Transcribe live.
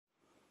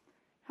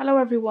Hello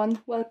everyone,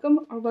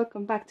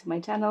 welcome back to my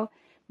channel.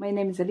 My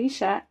name is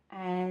Alicia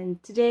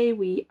and today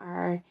we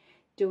are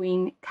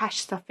doing cash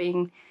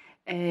stuffing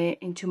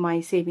into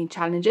my saving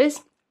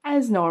challenges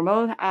as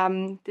normal.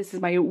 This is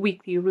my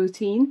weekly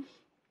routine,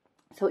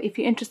 so if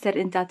you're interested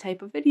in that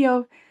type of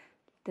video,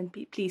 then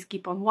please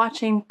keep on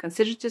watching.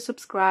 Consider to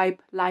subscribe,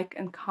 like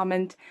and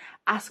comment.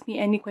 Ask me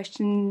any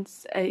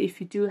questions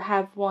if you do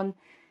have one.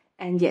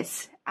 And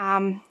yes,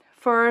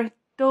 for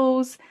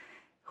those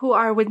who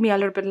are with me a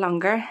little bit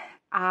longer,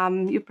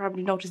 you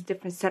probably noticed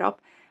different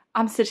setup.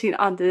 I'm sitting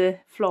on the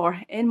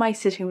floor in my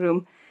sitting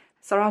room,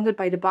 surrounded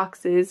by the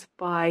boxes,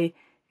 by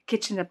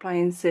kitchen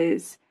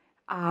appliances,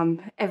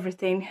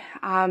 everything.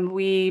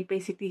 We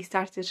basically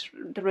started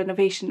the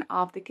renovation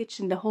of the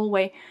kitchen, the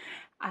hallway,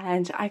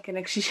 and I can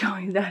actually show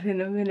you that in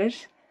a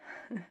minute.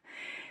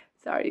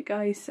 Sorry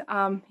guys.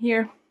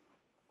 Here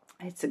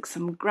I took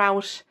some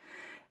grout,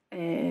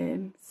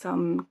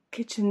 some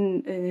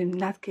kitchen,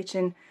 not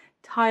kitchen,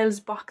 tiles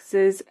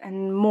boxes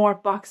and more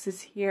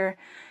boxes here.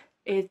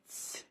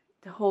 It's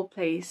the whole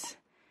place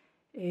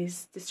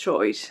is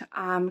destroyed.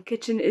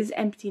 Kitchen is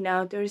empty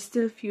now. There is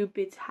still a few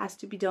bits has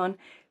to be done.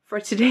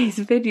 For today's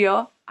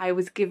video I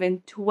was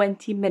given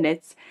 20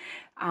 minutes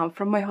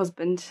from my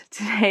husband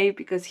today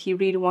because he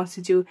really wants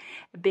to do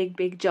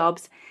big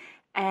jobs,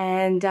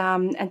 and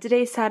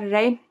today is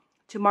Saturday.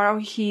 Tomorrow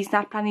he's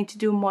not planning to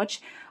do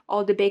much.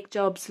 All the big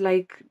jobs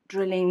like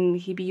drilling,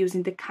 he'll be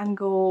using the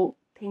Kango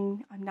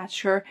thing. I'm not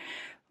sure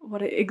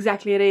what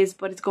exactly it is,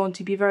 but it's going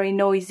to be very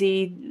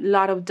noisy, a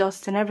lot of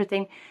dust and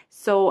everything.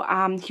 So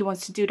he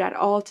wants to do that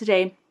all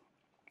today.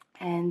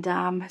 And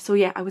so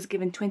yeah, I was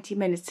given 20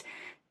 minutes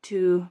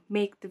to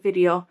make the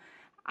video.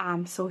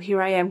 So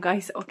here I am,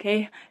 guys.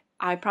 Okay,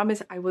 I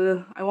promise I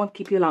won't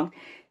keep you long.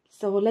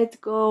 So let's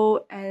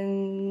go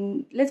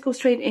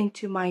straight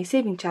into my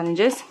saving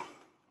challenges.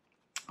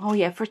 Oh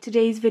yeah, for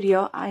today's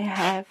video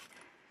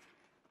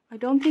I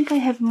don't think I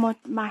have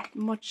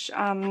much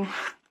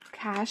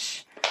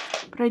cash,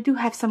 but I do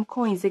have some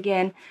coins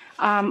again.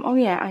 Oh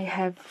yeah, I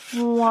have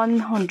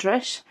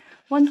 100,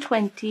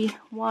 120,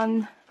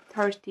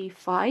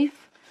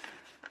 135.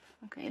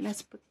 Okay,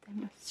 let's put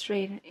them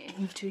straight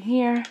into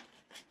here.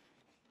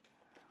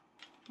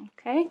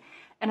 Okay,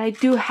 and I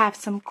do have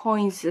some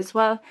coins as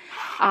well.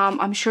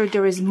 I'm sure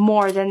there is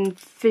more than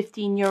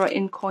 15 euro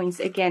in coins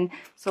again.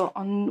 So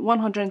on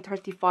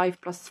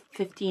 135 plus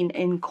 15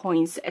 in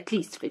coins, at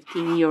least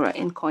 15 euro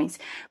in coins.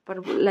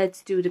 But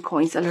let's do the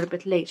coins a little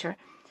bit later.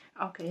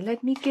 Okay,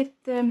 let me get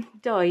the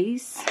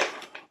dice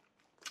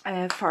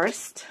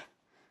first.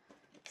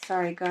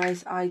 Sorry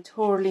guys, I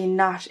totally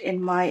not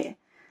in my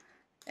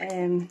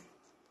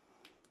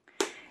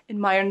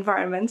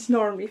environment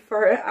normally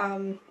for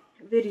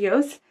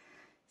videos.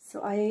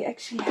 So I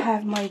actually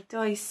have my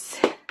dice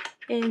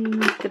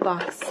in the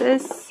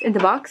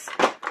box.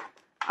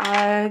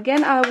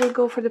 Again, I will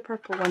go for the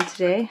purple one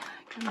today.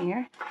 Come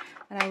here,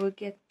 and I will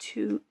get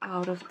 2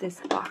 out of this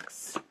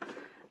box.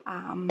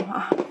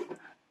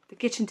 The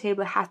kitchen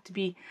table had to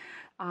be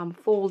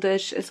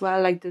folded as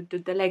well, like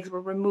the legs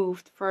were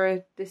removed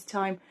for this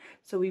time,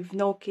 so we've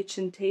no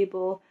kitchen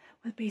table.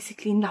 Well,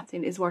 basically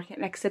nothing is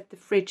working except the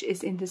fridge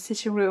is in the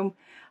sitting room.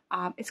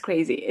 It's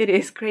crazy. It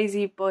is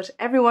crazy, but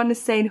everyone is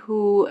saying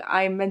who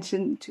I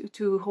mentioned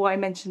who I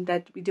mentioned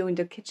that we're doing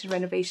the kitchen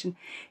renovation.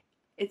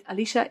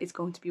 Alicia, it's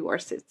going to be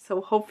worth it.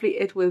 So hopefully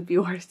it will be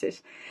worth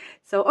it.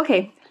 So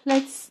okay,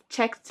 let's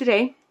check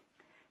today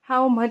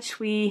how much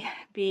we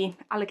be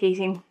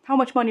allocating, how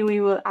much money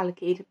we will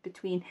allocate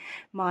between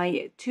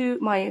my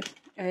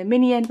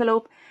mini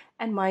envelope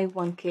and my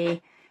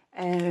 1K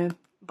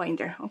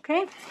binder.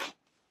 Okay.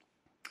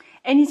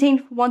 Anything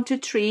 1 to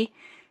 3,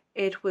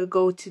 it will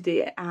go to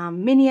the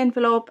mini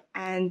envelope,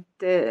 and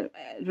the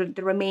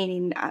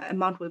remaining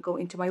amount will go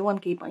into my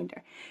 1K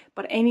binder.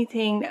 But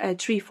anything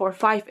 3, 4,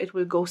 5, it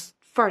will go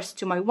first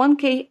to my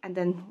 1K and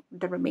then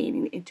the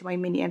remaining into my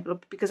mini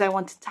envelope, because I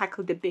want to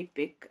tackle the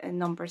big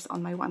numbers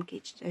on my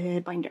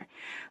 1K binder.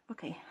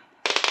 Okay,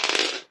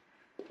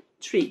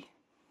 3.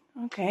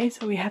 Okay,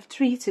 so we have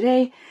 3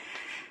 today.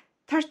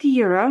 30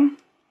 euro.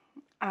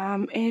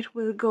 It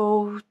will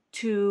go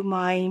to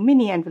my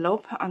mini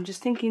envelope. I'm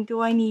just thinking, do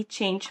I need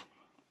change?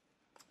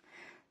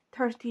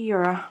 30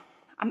 euro.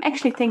 I'm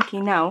actually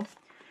thinking now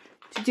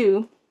to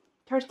do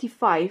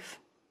 35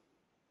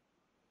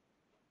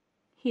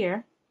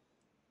 here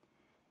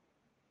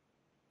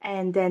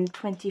and then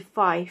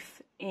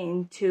 25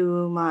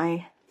 into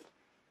my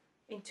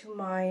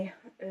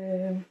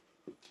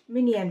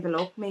mini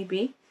envelope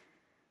maybe.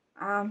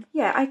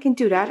 Yeah, I can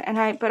do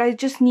that, but I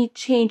just need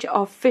change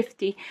of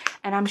 50,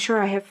 and I'm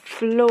sure I have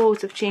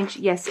loads of change,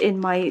 yes, in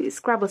my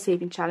Scrabble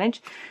saving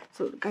challenge.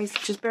 So guys,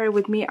 just bear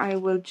with me. I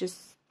will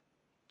just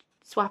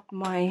swap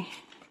my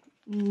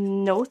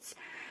notes.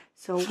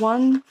 So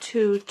 1,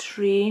 2,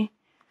 3,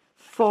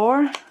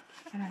 4,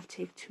 and I'll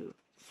take 2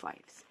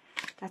 5s.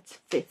 That's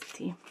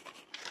 50.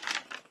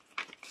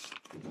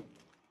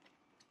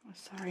 Oh,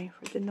 sorry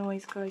for the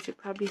noise, guys. You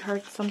probably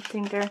heard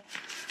something there.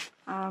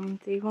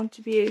 They want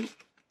to be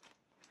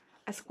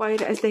as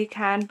quiet as they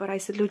can, but I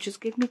said, Lou,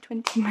 just give me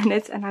 20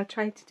 minutes and I'll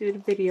try to do the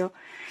video.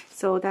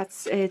 So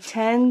that's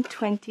 10,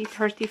 20,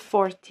 30,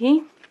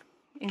 40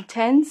 in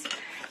tens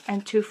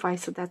and 2 5,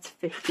 so that's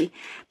 50.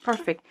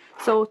 Perfect.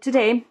 So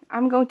today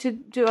I'm going to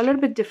do a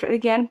little bit different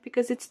again,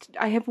 because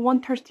I have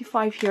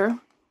 135 here.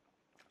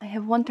 I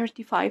have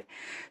 135,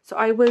 so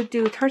I will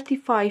do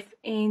 35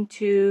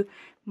 into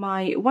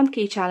my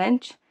 1K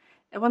challenge,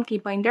 a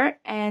 1K binder,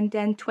 and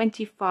then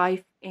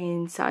 25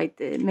 inside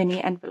the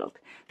mini envelope.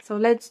 So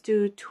let's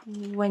do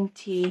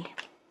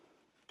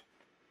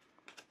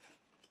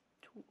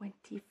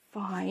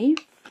 25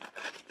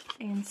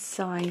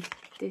 inside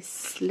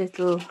this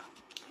little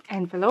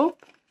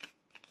envelope.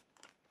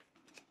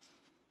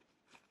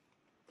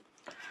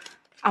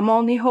 I'm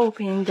only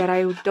hoping that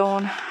I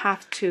don't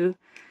have to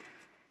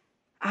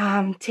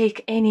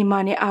take any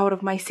money out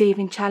of my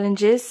saving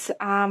challenges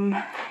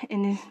and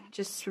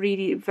just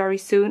really very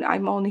soon.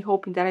 I'm only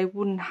hoping that I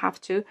wouldn't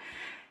have to,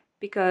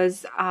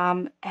 because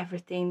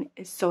everything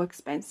is so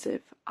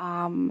expensive.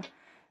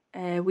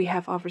 We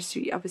have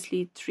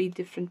obviously 3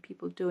 different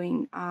people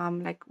doing,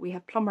 like we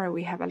have plumber,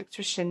 we have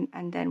electrician,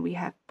 and then we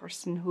have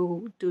person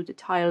who do the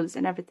tiles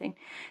and everything,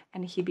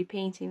 and he'll be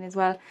painting as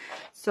well.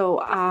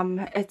 So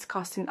it's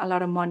costing a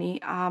lot of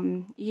money.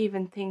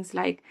 Even things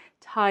like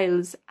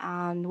tiles,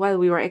 and well,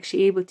 we were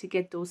actually able to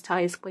get those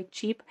tiles quite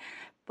cheap,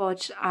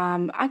 but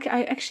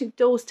I actually,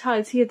 those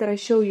tiles here that I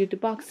show you, the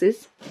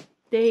boxes,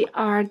 they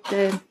are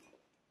the,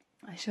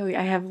 I show you,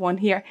 I have one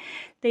here,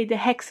 they the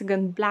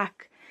hexagon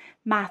black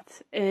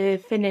matte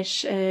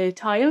finish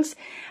tiles,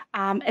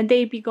 and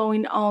they be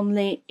going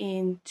only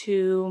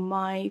into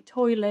my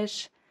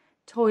toilet,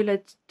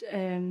 the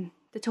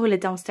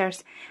toilet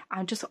downstairs,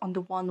 and just on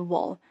the one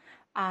wall,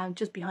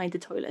 just behind the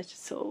toilet.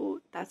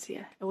 So that's,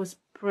 yeah, it was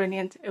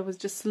brilliant. It was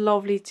just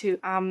lovely to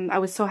I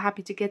was so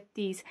happy to get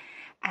these,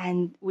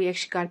 and we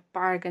actually got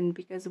bargain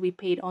because we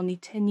paid only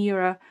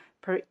 €10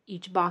 per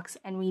each box,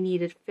 and we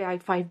needed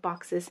five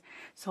boxes.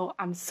 So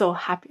I'm so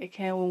happy. I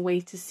can't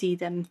wait to see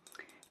them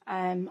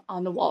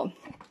on the wall.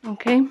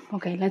 Okay,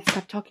 let's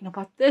stop talking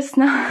about this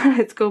now.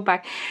 Let's go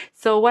back.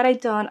 So what I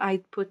done,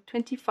 I put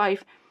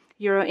 €25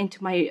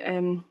 into my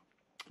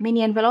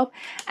mini envelope,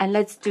 and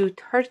let's do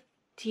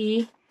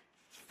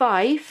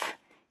 35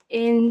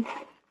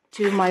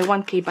 into my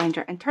 1K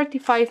binder, and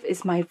 35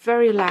 is my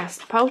very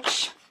last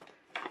pouch.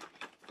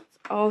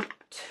 All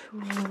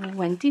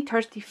 20,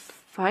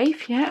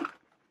 35, yeah,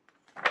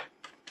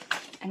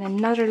 and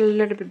another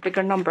little bit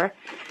bigger number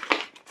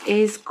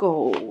is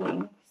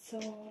going. So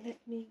let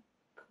me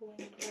go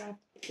and grab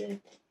the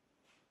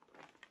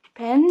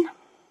pen,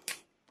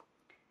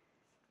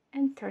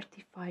 and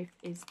 35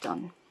 is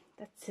done.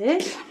 That's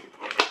it.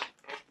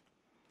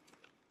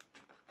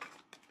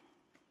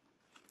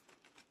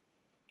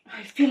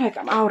 I feel like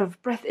I'm out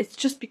of breath. It's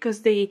just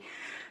because they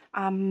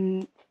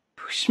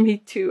push me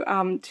to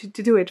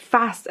do it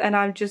fast, and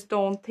I just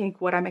don't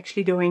think what I'm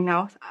actually doing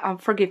now.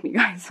 Forgive me,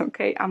 guys.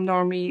 Okay, I'm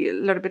normally a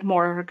little bit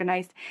more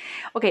organized.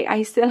 Okay,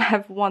 I still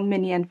have 1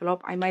 mini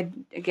envelope. I might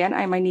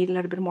need a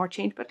little bit more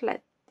change, but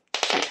let's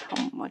check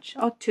how much.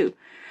 Oh, 2.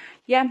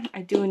 Yeah,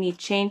 I do need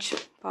change.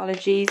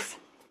 Apologies.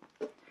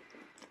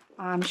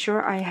 I'm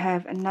sure I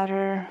have a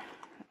little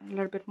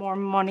bit more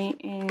money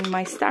in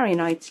my Starry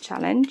Nights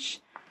challenge.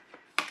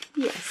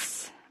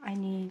 Yes, I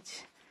need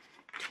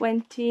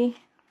 20,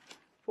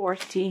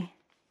 40,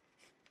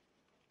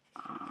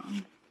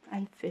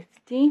 and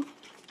 50.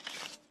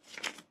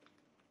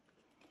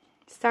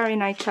 Starry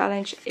Night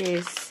challenge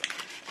is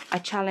a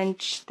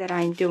challenge that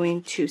I'm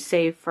doing to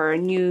save for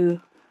new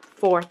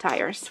 4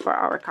 tires for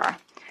our car.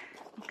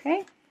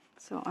 Okay,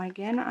 so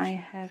again, I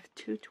have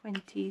 2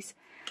 20s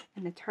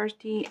and a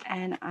 30,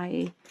 and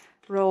I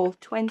roll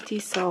 20,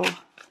 so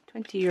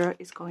 €20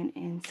 is going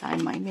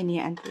inside my mini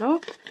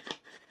envelope.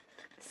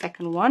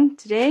 Second one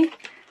today.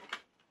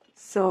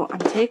 So I'm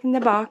taking the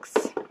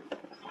box,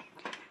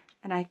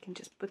 and I can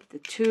just put the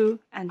 2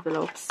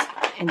 envelopes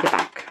in the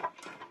back.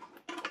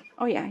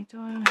 Oh yeah, you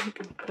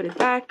can put it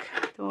back.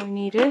 Don't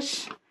need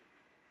it.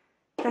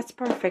 That's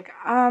perfect.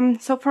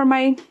 So for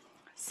my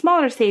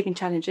smaller saving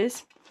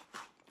challenges,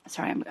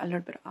 sorry, I'm a little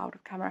bit out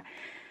of camera.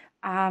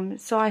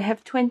 So I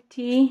have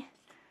 20,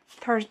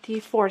 30,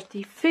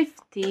 40,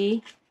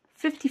 50,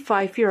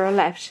 €55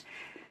 left.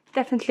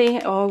 Definitely,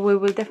 we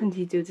will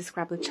definitely do the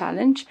Scrabble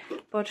challenge,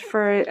 but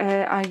for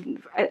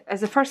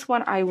as the first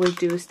one, I will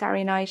do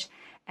Starry Night,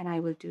 and I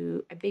will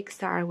do a big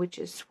star, which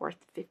is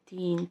worth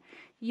 €15.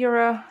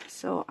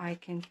 So I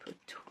can put,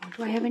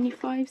 do I have any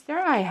 5s there?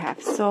 I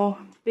have. So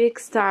big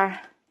star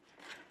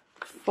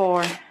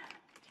for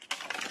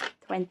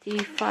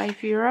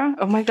 €25.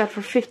 Oh my god,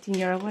 for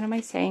 €15. What am I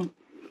saying?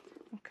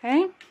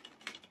 Okay,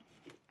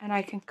 and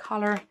I can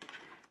color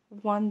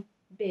 1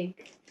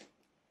 big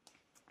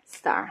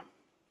star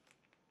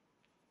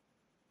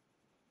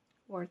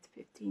worth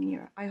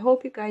 €15. I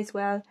hope you guys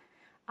well.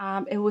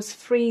 It was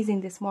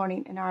freezing this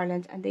morning in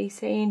Ireland, and they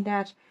saying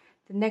that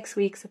the next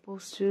week we're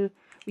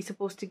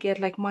supposed to get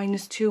like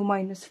 -2,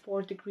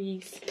 -4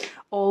 degrees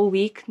all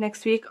week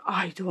next week.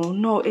 I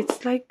don't know,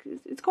 it's like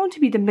it's going to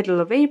be the middle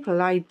of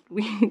April.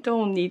 We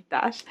don't need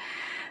that.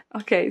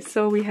 Okay,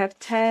 so we have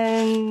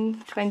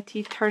 10,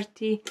 20,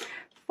 30,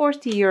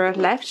 40 euro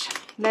left.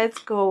 Let's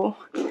go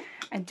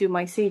and do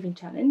my saving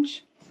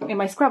challenge, in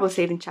my Scrabble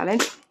saving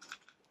challenge.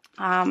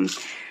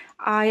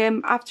 I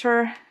am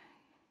after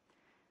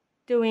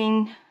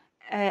doing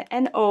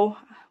NO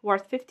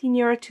worth 15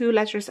 euro, 2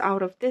 letters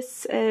out of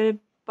this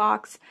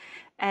box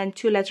and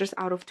 2 letters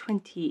out of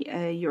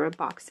 20 euro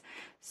box.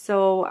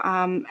 So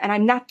and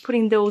I'm not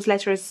putting those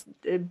letters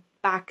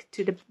back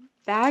to the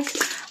bag.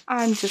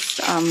 I'm just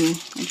going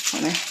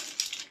to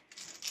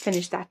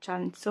finish that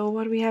challenge. So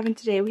what are we having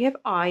today? We have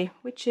I,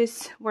 which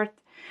is worth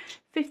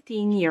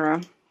 15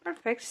 euro.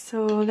 Perfect.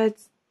 So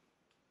let's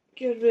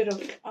get rid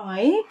of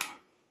I.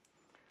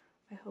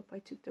 I hope I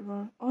took the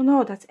wrong. Oh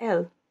no, that's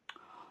L.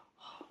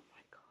 Oh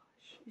my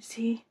gosh. You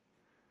see?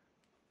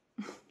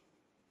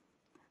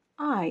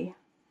 I,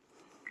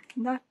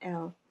 not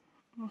L.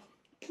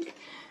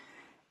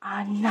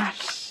 I'm not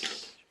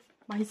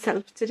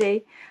myself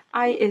today.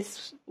 I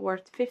is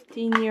worth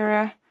 15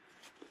 euro.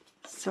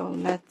 So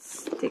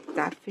let's stick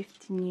that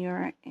 15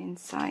 euro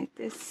inside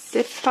this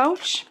zip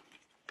pouch.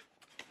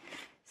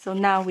 So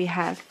now we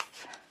have,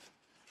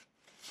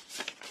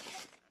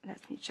 let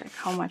me check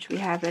how much we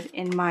have it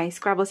in my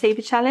Scrabble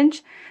Saving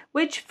Challenge,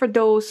 which for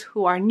those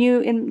who are new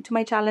into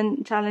my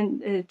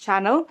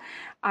channel,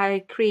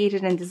 I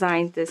created and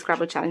designed the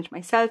Scrabble Challenge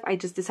myself. I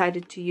just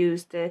decided to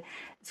use the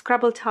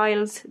Scrabble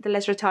tiles, the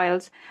letter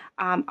tiles.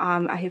 I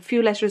have a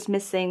few letters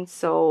missing,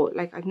 so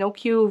like I have no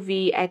Q,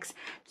 V, X,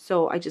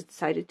 so I just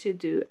decided to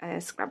do a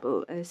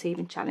Scrabble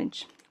Saving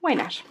Challenge. Why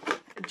not?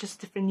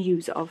 Just different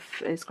use of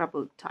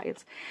Scrabble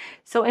tiles.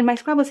 So in my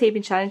Scrabble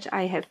Saving Challenge,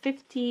 I have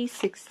 50,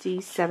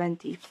 60,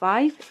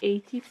 75,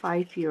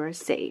 85 euros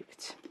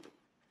saved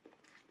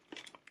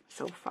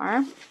so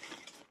far.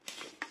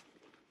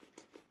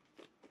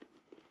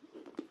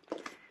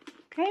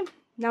 Okay,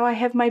 now I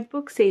have my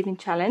book saving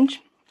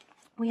challenge.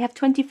 We have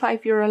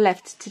 25 euro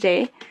left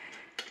today.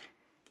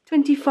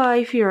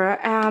 25 euro.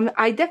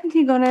 I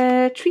definitely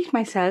gonna treat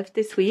myself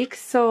this week,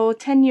 so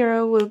 10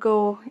 euro will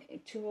go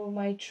to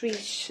my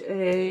treat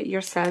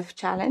yourself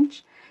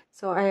challenge.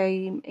 So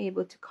I'm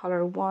able to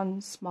color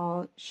one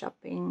small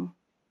shopping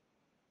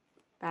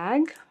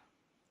bag.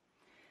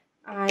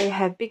 I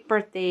have big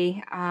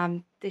birthday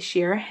this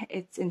year.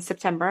 It's in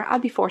September. I'll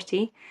be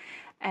 40,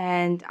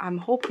 and I'm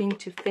hoping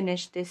to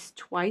finish this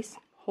twice.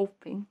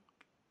 Hoping,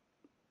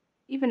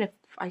 even if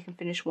I can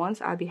finish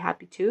once, I'll be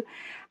happy to,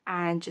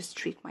 and just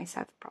treat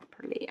myself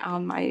properly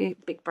on my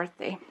big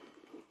birthday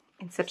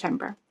in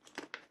September.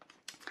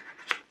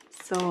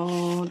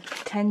 So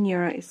 10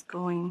 euro is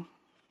going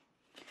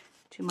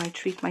to my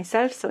treat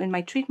myself. So in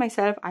my treat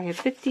myself, I have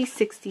 50,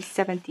 60,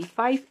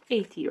 75,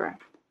 80 euro.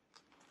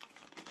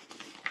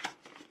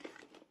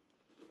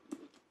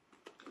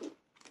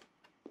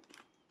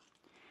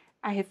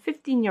 I have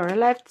 15 euro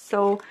left.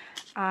 So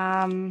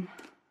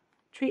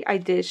I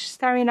did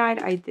Starry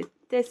Night, I did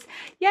this.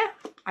 Yeah,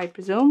 I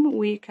presume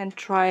we can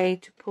try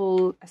to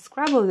pull a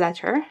Scrabble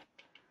letter,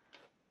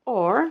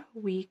 or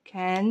we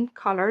can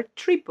color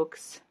 3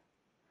 books.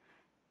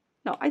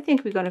 No, I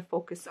think we're gonna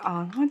focus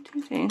on 1,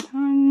 2, 3.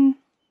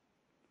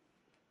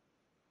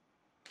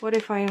 What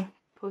if I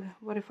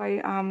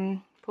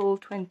pull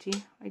 20?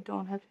 I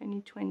don't have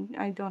any 20.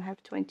 I don't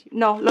have 20.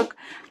 No, look,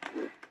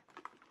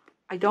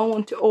 I don't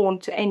want to own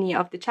to any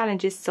of the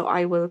challenges, so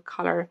I will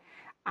color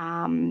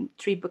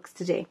 3 books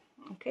today.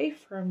 Okay,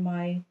 for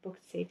my book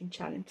saving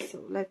challenge.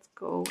 So let's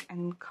go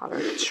and color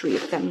 3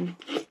 of them.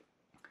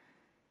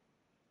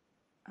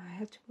 I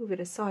have to move it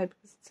aside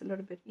because it's a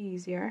little bit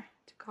easier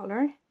to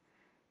color.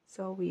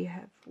 So we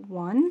have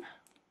 1.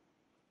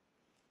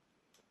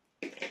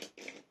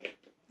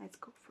 Let's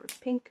go for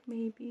pink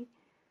maybe.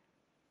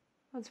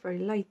 Oh, it's very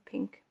light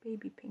pink,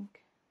 baby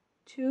pink.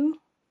 2.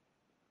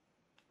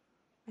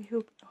 I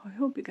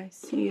hope you guys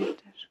see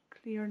it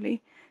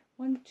clearly.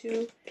 1,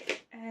 2,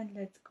 and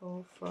let's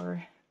go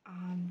for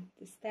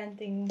the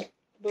standing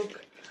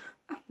book.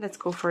 Let's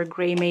go for a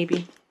gray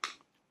maybe.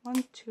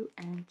 1, 2,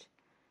 and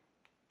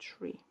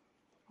 3.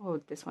 Oh,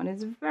 this one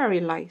is very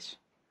light.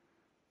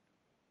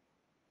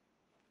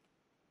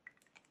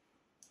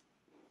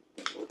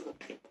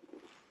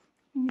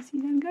 Can you see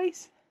that,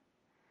 guys?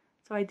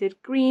 So I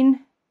did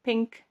green,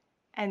 pink,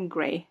 and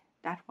gray.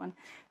 That one.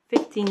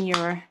 15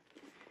 euro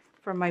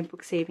for my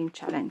book saving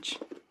challenge.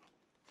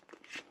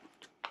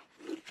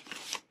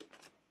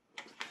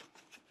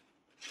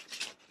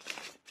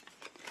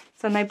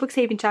 So my book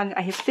saving challenge,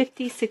 I have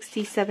 50,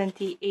 60,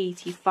 70,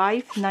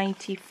 85,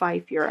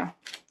 95 euro.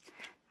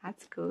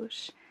 That's good.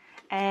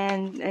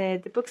 And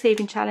the book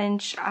saving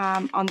challenge,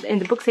 in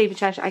the book saving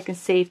challenge, I can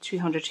save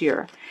 300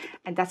 euro,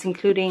 and that's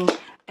including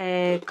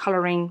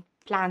coloring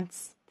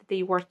plants.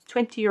 They worth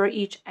 20 euro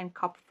each, and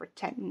copper for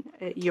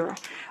 10 euro.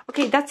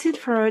 Okay, that's it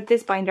for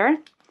this binder.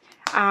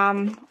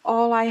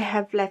 All I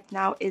have left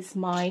now is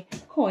my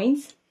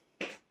coins.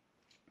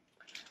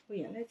 Oh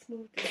yeah, let's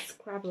move the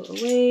Scrabble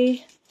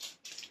away.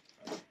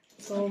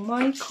 So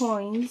my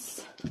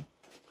coins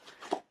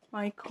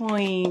my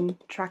coin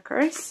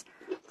trackers.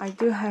 I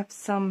do have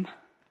some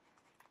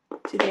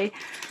today.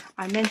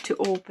 I meant to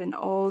open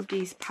all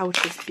these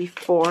pouches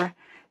before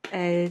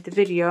the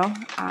video.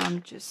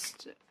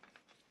 Just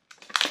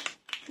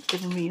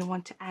didn't really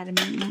want to add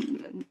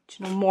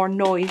more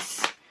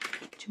noise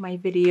to my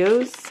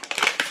videos.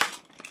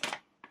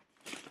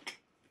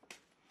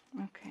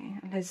 Okay,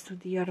 let's do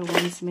the other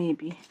ones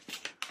maybe.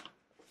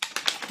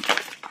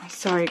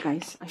 Sorry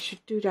guys, I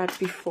should do that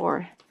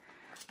before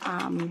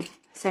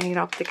setting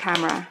up the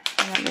camera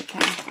and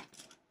everything.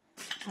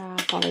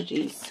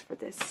 Apologies for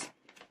this.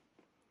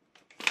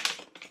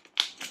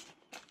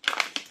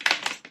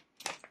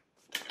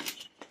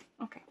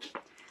 Okay.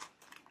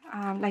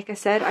 Like I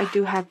said, I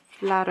do have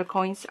a lot of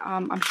coins.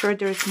 I'm sure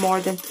there's more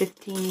than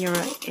 15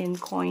 euro in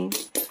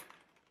coins.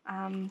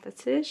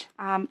 That's it.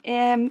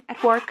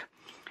 At work,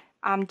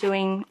 I'm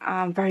doing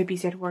very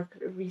busy at work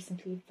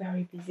recently,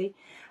 very busy.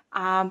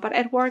 But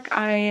at work,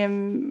 I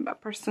am a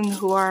person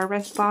who are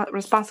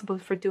responsible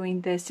for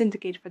doing the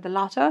syndicate for the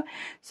lotto.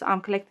 So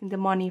I'm collecting the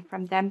money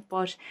from them,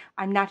 but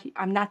I'm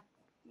not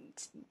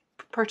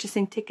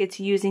purchasing tickets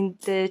using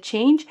the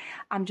change.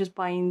 I'm just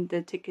buying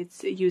the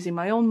tickets using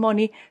my own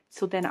money.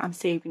 So then I'm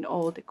saving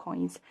all the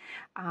coins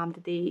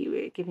that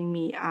they giving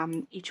me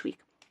each week.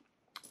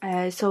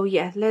 So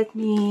yeah, let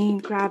me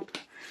grab.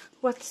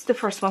 What's the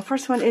first one?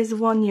 First one is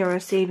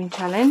 €1 saving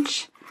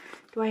challenge.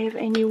 Do I have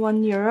any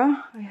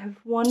 €1? I have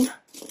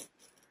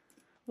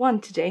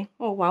one today.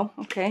 Oh wow,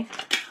 okay.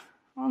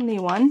 Only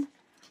one.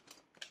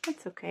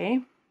 That's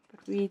okay.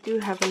 But we do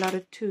have a lot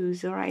of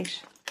twos,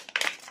 alright.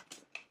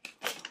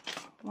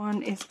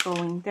 One is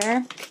going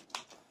there.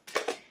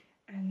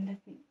 And let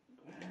me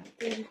grab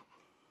the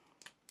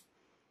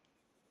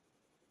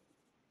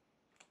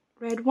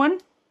red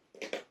one.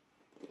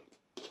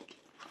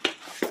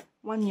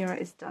 €1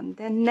 is done.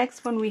 Then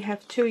next one we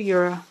have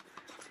 €2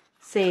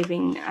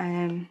 saving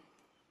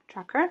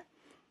tracker.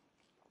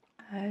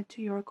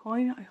 €2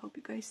 coin. I hope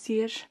you guys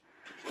see it.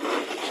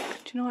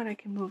 Do you know what? I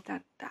can move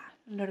that a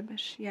little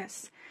bit.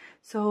 Yes.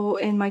 So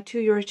in my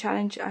 €2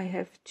 challenge, I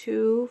have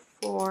 2,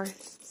 4,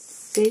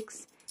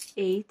 6,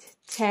 8,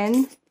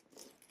 10,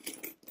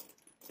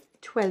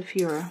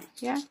 €12.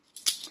 Yeah.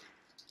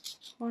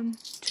 1,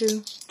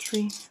 2,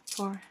 3,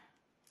 4,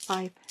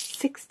 5,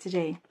 6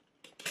 today.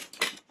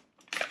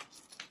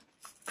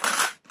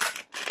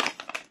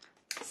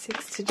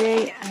 6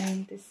 today,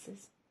 and this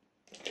is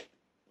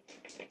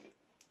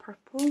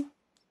purple.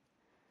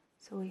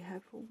 So we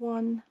have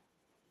 1,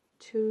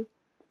 2,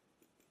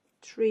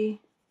 3,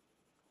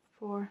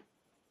 4,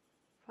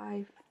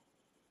 5,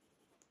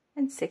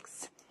 and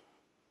 6.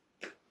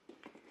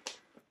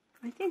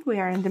 I think we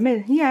are in the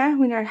middle. Yeah,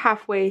 we are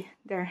halfway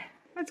there.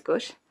 That's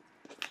good.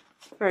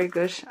 Very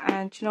good.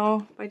 And you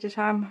know, by the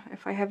time,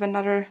 if I have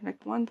another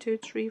like 1, 2,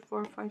 3,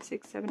 4, 5,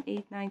 6, 7,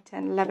 8, 9,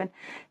 10, 11.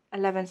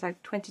 11 is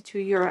like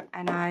 €22,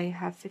 and I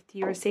have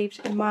 €50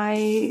 saved in my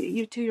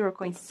 €2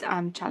 coins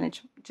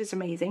challenge, which is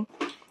amazing.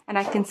 And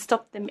I can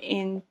stop them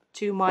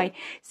into my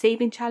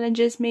saving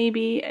challenges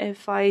maybe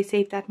if I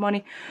save that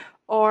money,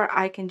 or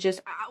I can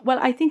just, well,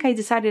 I think I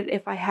decided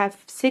if I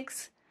have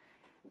 6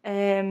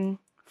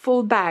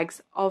 full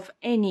bags of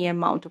any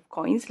amount of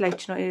coins,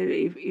 like, you know,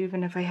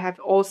 even if I have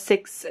all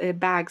 6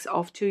 bags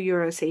of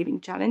 €2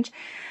 saving challenge,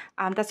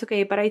 that's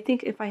okay. But I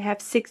think if I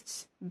have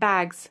 6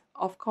 bags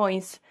of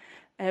coins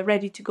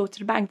ready to go to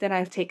the bank, then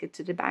I'll take it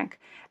to the bank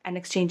and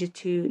exchange it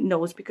to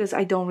notes, because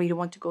I don't really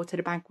want to go to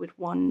the bank with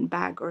 1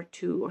 bag or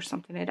 2 or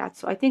something like that.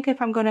 So I think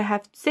if I'm gonna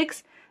have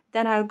 6,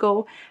 then I'll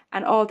go,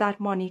 and all that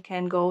money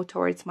can go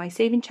towards my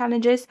saving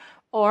challenges,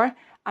 or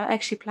I'm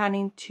actually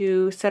planning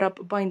to set up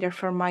a binder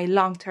for my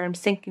long-term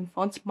sinking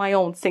funds, my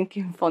own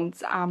sinking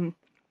funds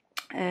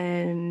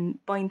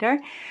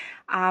binder.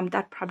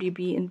 That probably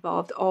be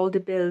involved all the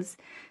bills.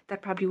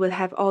 That probably will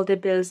have all the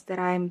bills that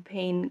I'm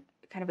paying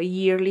kind of a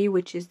yearly,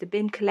 which is the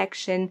bin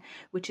collection,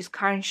 which is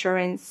car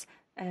insurance,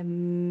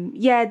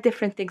 yeah,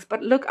 different things.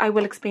 But look, I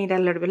will explain that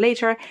a little bit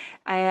later.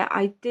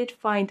 I did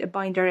find a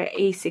binder, an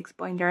A6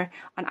 binder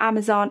on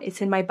Amazon.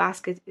 It's in my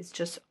basket. It's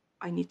just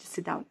I need to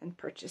sit down and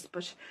purchase,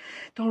 but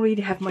don't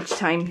really have much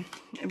time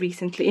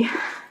recently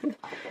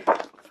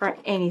for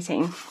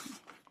anything.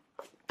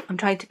 I'm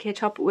trying to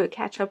catch up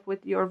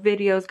with your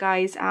videos,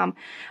 guys.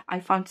 I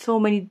found so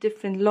many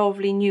different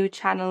lovely new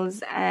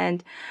channels,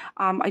 and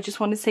I just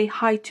want to say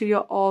hi to you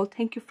all.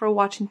 Thank you for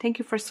watching. Thank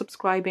you for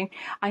subscribing.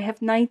 I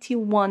have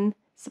 91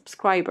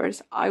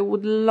 subscribers. I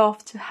would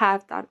love to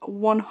have that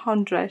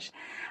 100,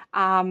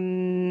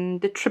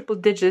 the triple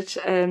digit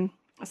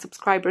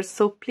subscribers.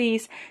 So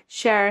please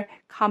share,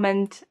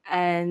 comment,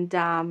 and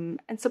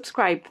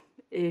subscribe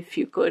if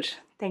you could.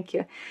 Thank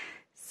you.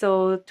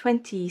 So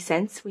 20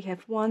 cents. We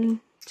have 1,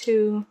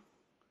 2,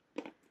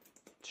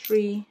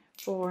 3,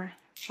 4,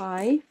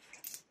 5.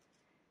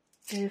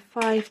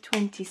 5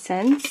 20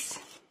 cents.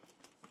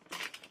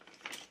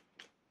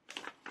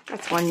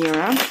 That's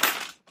 €1.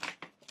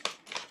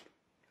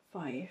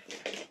 5.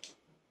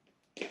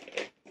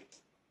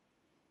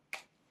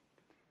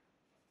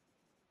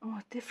 Oh,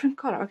 different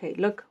color. Okay,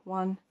 look.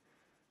 1,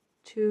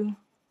 2,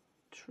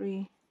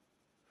 3,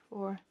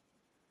 4,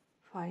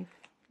 5.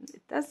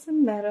 It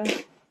doesn't matter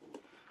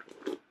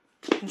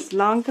as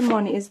long the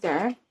money is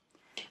there.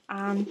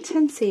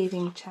 10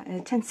 saving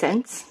 10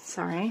 cents,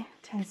 sorry,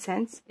 10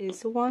 cents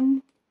is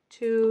 1,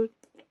 2,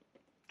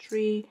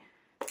 3,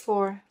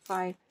 4,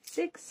 5,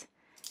 6,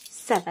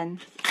 7.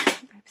 I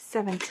have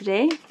 7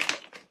 today.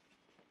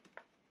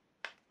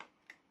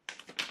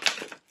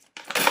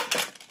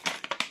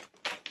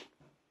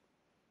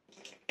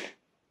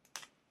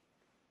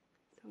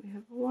 So we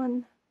have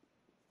 1,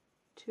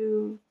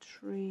 2,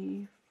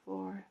 3,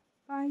 4,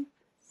 5,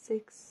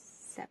 6,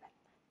 7.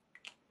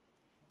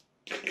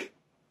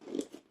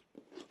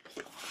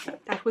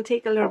 That will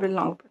take a little bit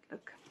long, but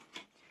look,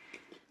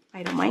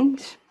 I don't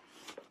mind.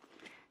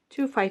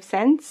 2 5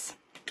 cents.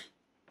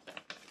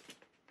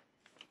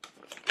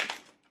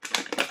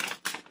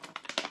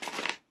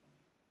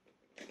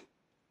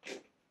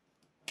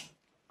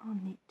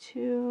 Only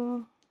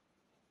 2.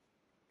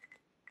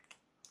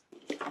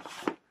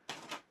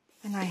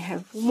 And I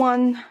have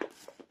 1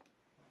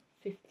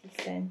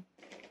 50-cent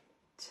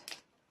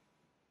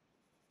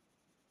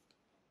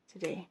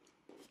today.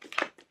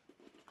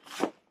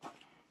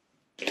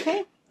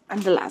 Okay,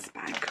 and the last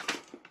bag.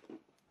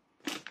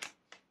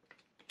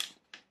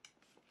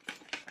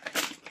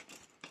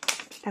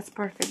 That's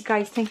perfect,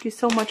 guys. Thank you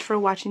so much for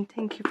watching.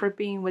 Thank you for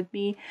being with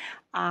me,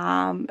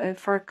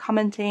 for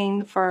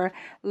commenting, for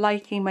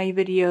liking my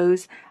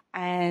videos,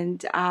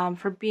 and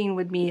for being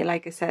with me,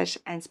 like I said,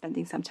 and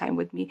spending some time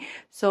with me.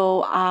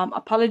 So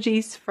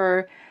apologies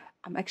for,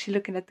 I'm actually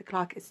looking at the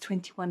clock, it's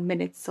 21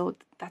 minutes, so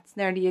that's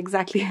nearly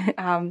exactly,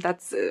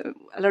 that's a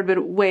little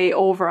bit way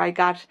over. I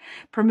got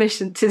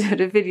permission to do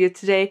the video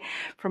today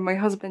from my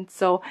husband,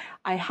 so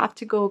I have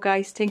to go,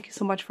 guys. Thank you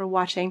so much for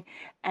watching,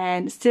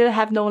 and still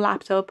have no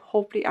laptop.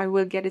 Hopefully I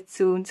will get it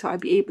soon, so I'll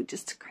be able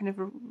just to kind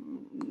of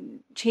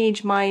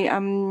change my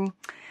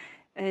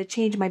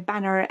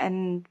banner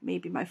and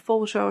maybe my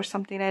photo or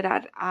something like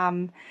that.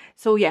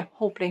 So yeah,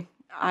 hopefully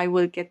I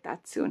will get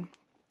that soon.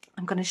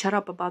 I'm going to shut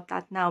up about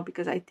that now,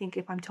 because I think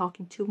if I'm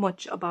talking too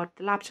much about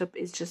the laptop,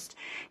 it's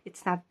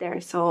not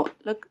there. So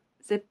look,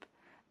 zip,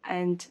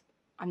 and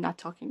I'm not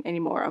talking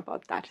anymore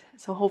about that.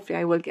 So hopefully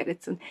I will get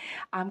it soon.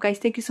 Guys,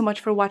 thank you so much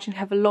for watching.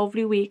 Have a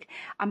lovely week.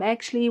 I'm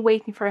actually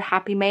waiting for a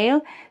happy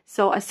mail.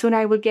 So as soon as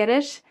I will get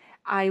it,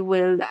 I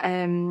will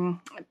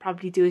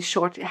probably do a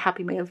short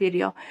happy mail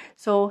video.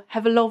 So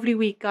have a lovely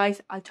week,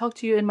 guys. I'll talk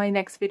to you in my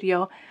next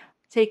video.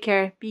 Take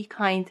care. Be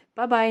kind.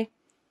 Bye-bye.